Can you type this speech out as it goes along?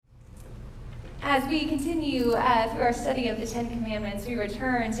As we continue through our study of the Ten Commandments, we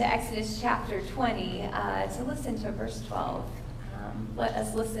return to Exodus chapter 20 to listen to verse 12. Let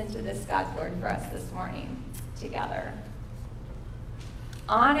us listen to this God's word for us this morning together.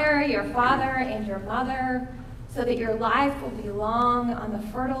 Honor your father and your mother, so that your life will be long on the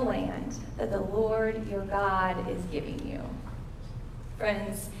fertile land that the Lord your God is giving you.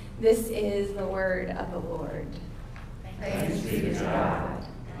 Friends, this is the word of the Lord. Thanks be to God.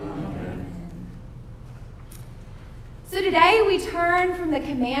 Amen. So today we turn from the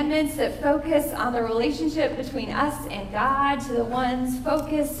commandments that focus on the relationship between us and God to the ones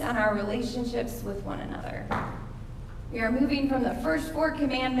focused on our relationships with one another. We are moving from the first 4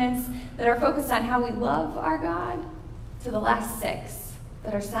 commandments that are focused on how we love our God to the last 6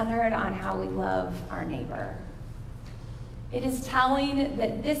 that are centered on how we love our neighbor. It is telling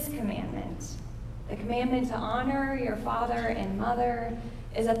that this commandment, the commandment to honor your father and mother,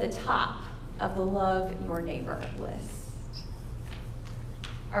 is at the top of the love your neighbor list.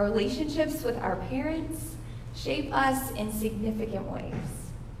 Our relationships with our parents shape us in significant ways.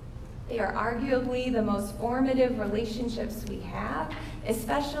 They are arguably the most formative relationships we have,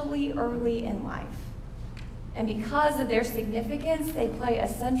 especially early in life. And because of their significance, they play a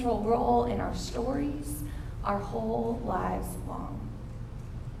central role in our stories our whole lives long.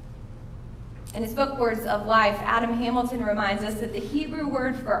 In his book, Words of Life, Adam Hamilton reminds us that the Hebrew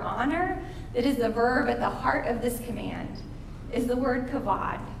word for honor, that is the verb at the heart of this command, is the word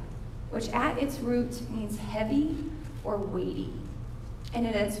kavod, which at its root means heavy or weighty. And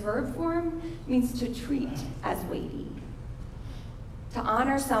in its verb form means to treat as weighty. To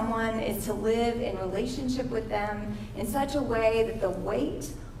honor someone is to live in relationship with them in such a way that the weight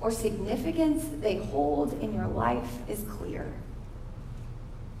or significance they hold in your life is clear.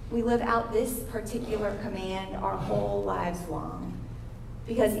 We live out this particular command our whole lives long,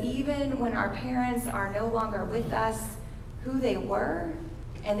 because even when our parents are no longer with us, who they were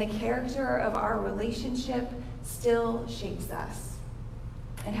and the character of our relationship still shapes us.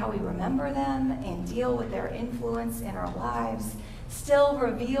 And how we remember them and deal with their influence in our lives still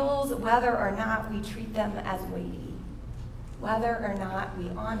reveals whether or not we treat them as weighty, whether or not we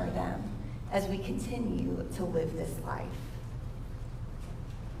honor them as we continue to live this life.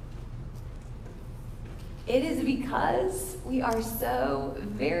 It is because we are so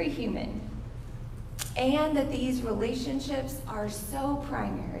very human, and that these relationships are so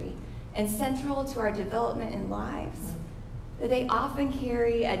primary and central to our development in lives, that they often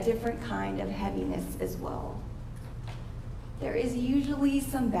carry a different kind of heaviness as well. There is usually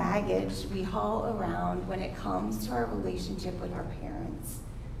some baggage we haul around when it comes to our relationship with our parents,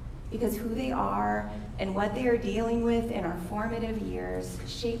 because who they are and what they are dealing with in our formative years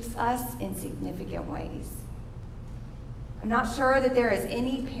shapes us in significant ways. I'm not sure that there is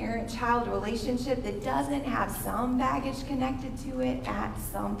any parent-child relationship that doesn't have some baggage connected to it at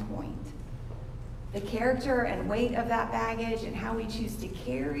some point. The character and weight of that baggage and how we choose to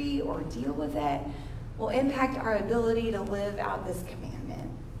carry or deal with it will impact our ability to live out this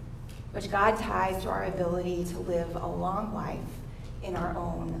commandment, which God ties to our ability to live a long life in our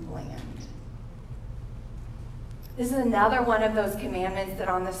own land. This is another one of those commandments that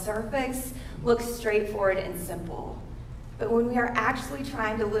on the surface looks straightforward and simple. But when we are actually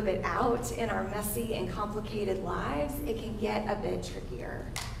trying to live it out in our messy and complicated lives, it can get a bit trickier.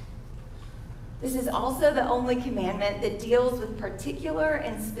 This is also the only commandment that deals with particular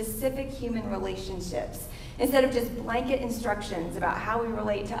and specific human relationships, instead of just blanket instructions about how we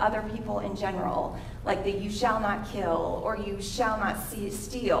relate to other people in general, like the "you shall not kill" or "you shall not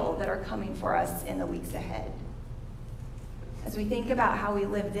steal" that are coming for us in the weeks ahead. As we think about how we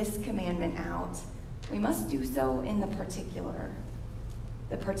live this commandment out, we must do so in the particular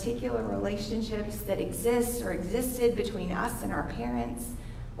relationships that exist or existed between us and our parents,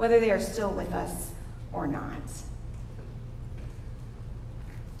 whether they are still with us or not.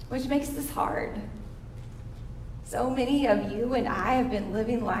 Which makes this hard. So many of you and I have been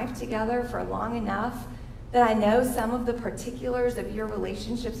living life together for long enough that I know some of the particulars of your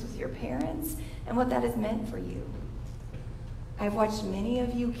relationships with your parents and what that has meant for you. I've watched many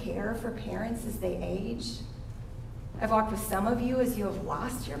of you care for parents as they age. I've walked with some of you as you have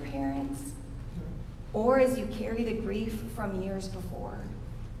lost your parents, or as you carry the grief from years before.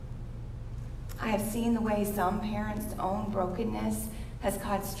 I have seen the way some parents' own brokenness has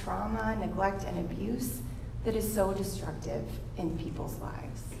caused trauma, neglect, and abuse that is so destructive in people's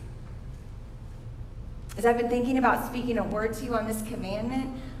lives. As I've been thinking about speaking a word to you on this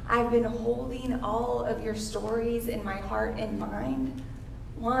commandment, I've been holding all of your stories in my heart and mind,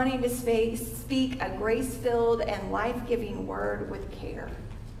 wanting to speak a grace-filled and life-giving word with care.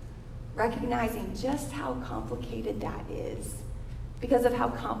 recognizing just how complicated that is because of how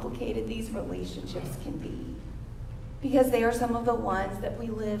complicated these relationships can be, because they are some of the ones that we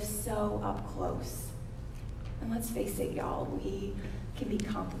live so up close. And let's face it, y'all, we can be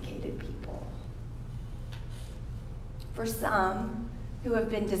complicated people. For some who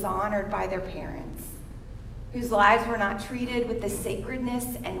have been dishonored by their parents, whose lives were not treated with the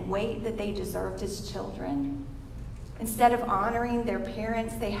sacredness and weight that they deserved as children, instead of honoring their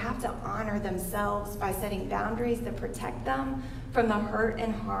parents, they have to honor themselves by setting boundaries that protect them from the hurt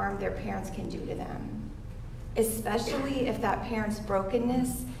and harm their parents can do to them, especially if that parent's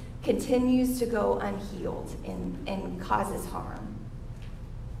brokenness continues to go unhealed and causes harm.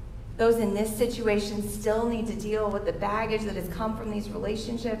 Those in this situation still need to deal with the baggage that has come from these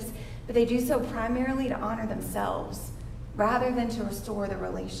relationships, but they do so primarily to honor themselves rather than to restore the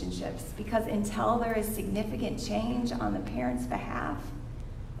relationships, because until there is significant change on the parent's behalf,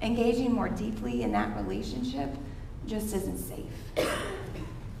 engaging more deeply in that relationship just isn't safe.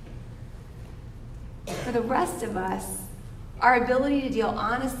 For the rest of us, our ability to deal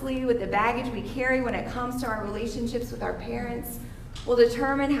honestly with the baggage we carry when it comes to our relationships with our parents will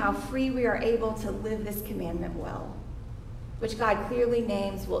determine how free we are able to live this commandment well, which God clearly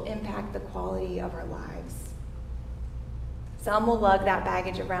names will impact the quality of our lives. Some will lug that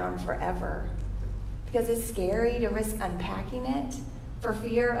baggage around forever because it's scary to risk unpacking it for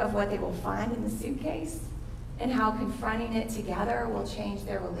fear of what they will find in the suitcase and how confronting it together will change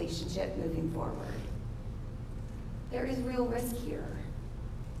their relationship moving forward. There is real risk here.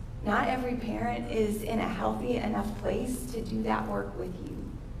 Not every parent is in a healthy enough place to do that work with you.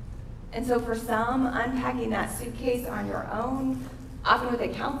 And so for some, unpacking that suitcase on your own, often with a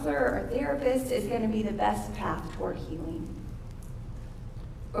counselor or therapist, is going to be the best path toward healing.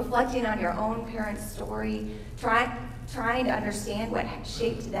 Reflecting on your own parent's story, trying to understand what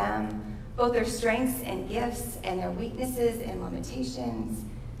shaped them, both their strengths and gifts and their weaknesses and limitations,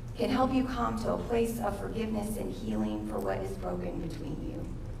 can help you come to a place of forgiveness and healing for what is broken between you,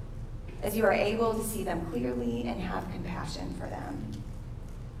 as you are able to see them clearly and have compassion for them.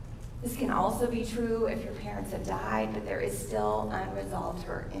 This can also be true if your parents have died, but there is still unresolved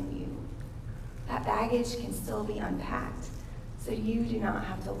hurt in you. That baggage can still be unpacked, so you do not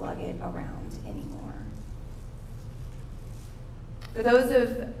have to lug it around anymore. For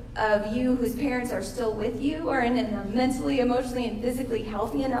those of you whose parents are still with you or in a mentally, emotionally, and physically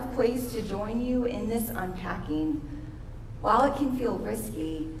healthy enough place to join you in this unpacking, while it can feel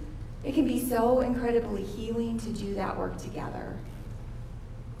risky, it can be so incredibly healing to do that work together.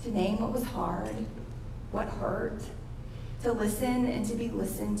 To name what was hard, what hurt, to listen and to be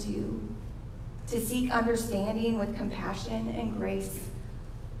listened to seek understanding with compassion and grace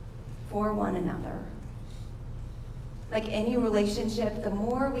for one another. Like any relationship, the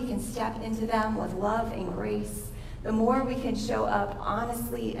more we can step into them with love and grace, the more we can show up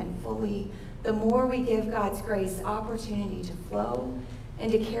honestly and fully, the more we give God's grace opportunity to flow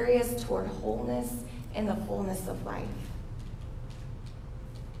and to carry us toward wholeness and the fullness of life.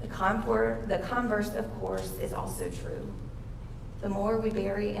 The converse, of course, is also true. The more we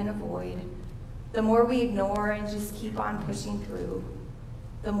bury and avoid, the more we ignore and just keep on pushing through,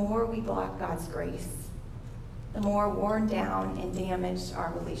 the more we block God's grace, the more worn down and damaged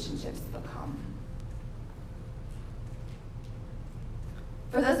our relationships become.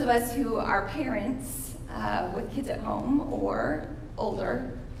 For those of us who are parents with kids at home or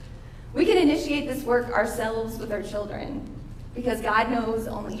older, we can initiate this work ourselves with our children, because God knows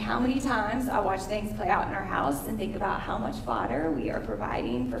only how many times I watch things play out in our house and think about how much fodder we are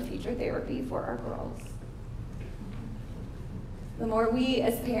providing for future therapy for our girls. The more we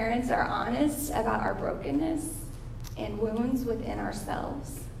as parents are honest about our brokenness and wounds within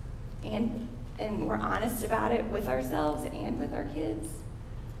ourselves, and we're honest about it with ourselves and with our kids,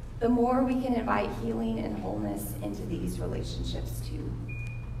 the more we can invite healing and wholeness into these relationships too.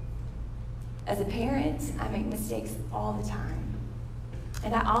 As a parent, I make mistakes all the time.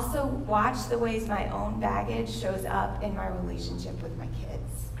 And I also watch the ways my own baggage shows up in my relationship with my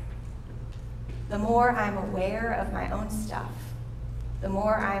kids. The more I'm aware of my own stuff, the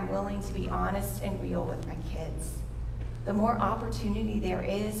more I'm willing to be honest and real with my kids, the more opportunity there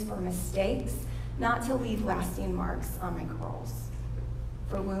is for mistakes not to leave lasting marks on my girls,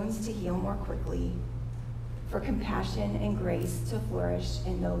 for wounds to heal more quickly, for compassion and grace to flourish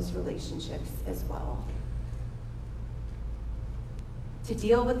in those relationships as well. To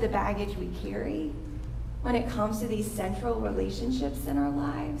deal with the baggage we carry when it comes to these central relationships in our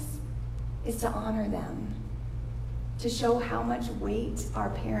lives is to honor them, to show how much weight our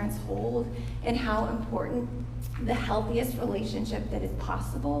parents hold and how important the healthiest relationship that is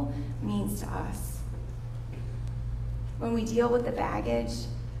possible means to us. When we deal with the baggage,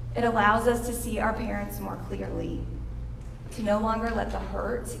 it allows us to see our parents more clearly, to no longer let the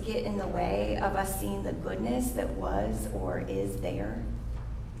hurt get in the way of us seeing the goodness that was or is there.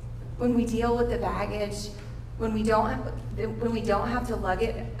 When we deal with the baggage, when we don't have to lug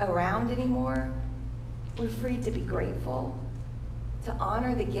it around anymore, we're free to be grateful, to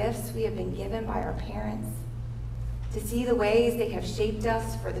honor the gifts we have been given by our parents, to see the ways they have shaped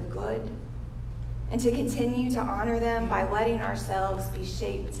us for the good, and to continue to honor them by letting ourselves be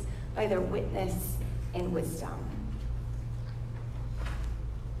shaped by their witness and wisdom.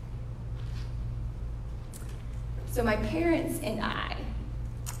 So my parents and I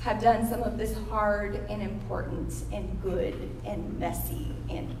have done some of this hard and important and good and messy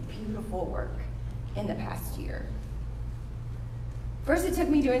and beautiful work in the past year. First, it took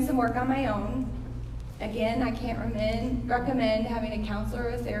me doing some work on my own. Again, I can't recommend having a counselor or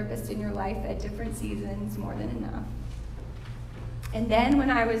a therapist in your life at different seasons, more than enough. And then when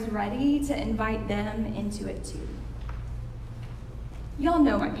I was ready to invite them into it too. Y'all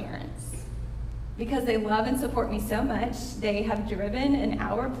know my parents. Because they love and support me so much, they have driven an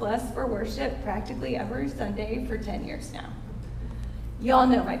hour plus for worship practically every Sunday for 10 years now. Y'all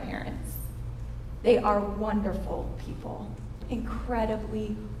know my parents. They are wonderful people,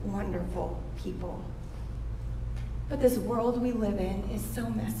 incredibly wonderful people. But this world we live in is so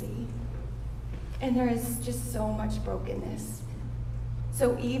messy, and there is just so much brokenness.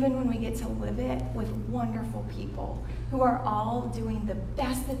 So even when we get to live it with wonderful people who are all doing the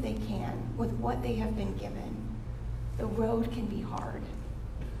best that they can with what they have been given, the road can be hard.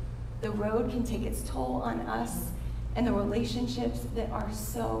 The road can take its toll on us and the relationships that are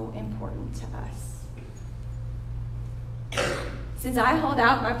so important to us. Since I hauled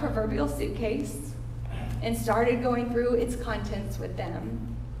out my proverbial suitcase and started going through its contents with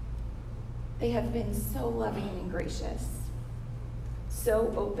them, they have been so loving and gracious,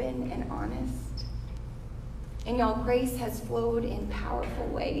 so open and honest. And y'all, grace has flowed in powerful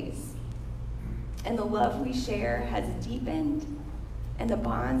ways. And the love we share has deepened, and the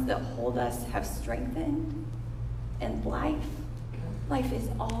bonds that hold us have strengthened. And life is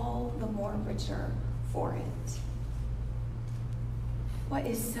all the more richer for it. What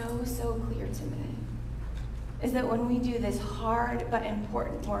is so clear to me is that when we do this hard but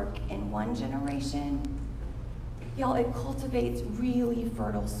important work in one generation, y'all, it cultivates really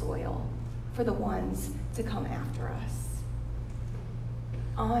fertile soil for the ones to come after us.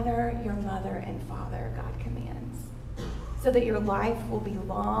 Honor your mother and father, God commands, so that your life will be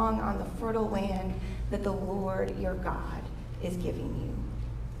long on the fertile land that the Lord your God is giving you.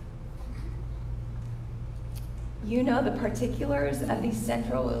 You know the particulars of these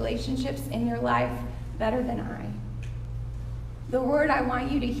central relationships in your life better than I. The word I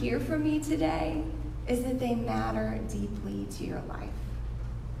want you to hear from me today is that they matter deeply to your life.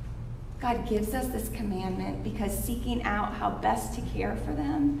 God gives us this commandment because seeking out how best to care for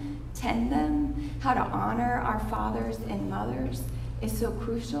them, tend them, how to honor our fathers and mothers is so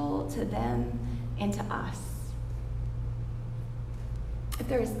crucial to them and to us. If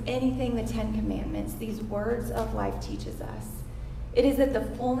there is anything the Ten Commandments, these words of life teaches us, it is that the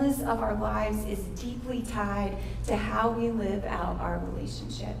fullness of our lives is deeply tied to how we live out our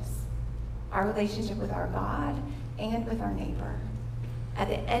relationships. Our relationship with our God and with our neighbor. At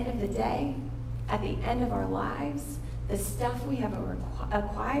the end of the day, at the end of our lives, the stuff we have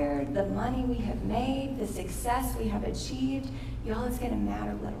acquired, the money we have made, the success we have achieved, y'all, it's going to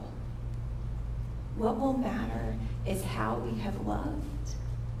matter little. What will matter is how we have loved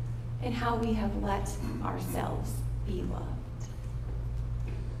and how we have let ourselves be loved.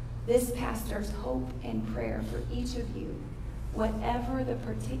 This pastor's hope and prayer for each of you, whatever the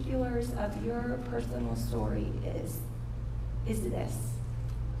particulars of your personal story is this.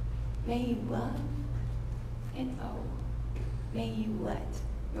 May you love and may you let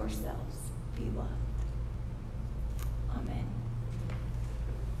yourselves be loved.